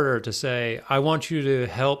 much harder to say, I want you to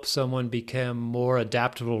help someone become more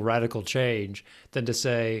adaptable, radical change, than to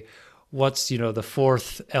say, what's, the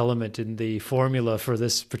fourth element in the formula for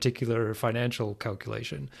this particular financial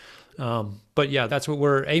calculation. But yeah, that's what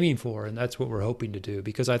we're aiming for, and that's what we're hoping to do,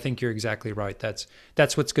 because I think you're exactly right. That's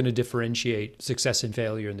what's going to differentiate success and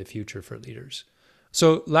failure in the future for leaders.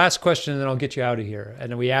 So last question, and then I'll get you out of here.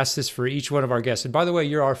 And we ask this for each one of our guests. And by the way,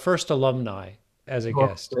 you're our first alumni as a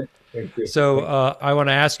guest. Thank you. So I want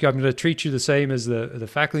to ask you, I'm going to treat you the same as the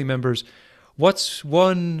faculty members. What's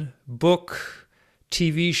one book,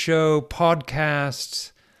 TV show,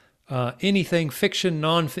 podcast, anything, fiction,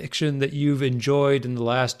 nonfiction, that you've enjoyed in the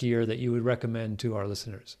last year that you would recommend to our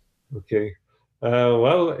listeners? Okay.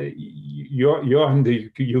 Well, you're in the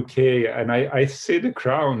UK, and I say The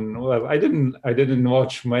Crown. Well, I didn't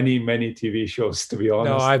watch many TV shows, to be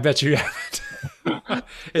honest. No, I bet you haven't.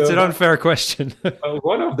 It's an unfair question.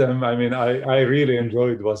 One of them, I mean, I really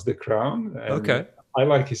enjoyed was The Crown. And okay. I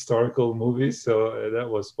like historical movies, so that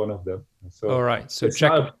was one of them. So all right. So it's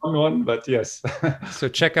not a fun one, but yes. So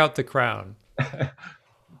check out The Crown.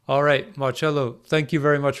 All right, Marcello, thank you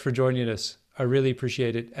very much for joining us. I really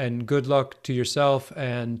appreciate it. And good luck to yourself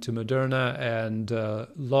and to Moderna. And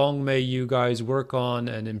long may you guys work on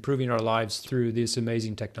and improving our lives through this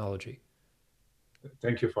amazing technology.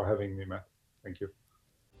 Thank you for having me, Matt. Thank you.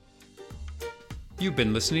 You've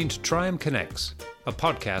been listening to Triumph Connects, a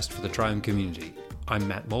podcast for the Triumph community. I'm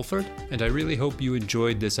Matt Mulford, and I really hope you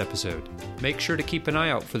enjoyed this episode. Make sure to keep an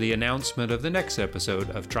eye out for the announcement of the next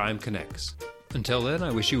episode of Triumph Connects. Until then,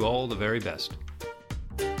 I wish you all the very best.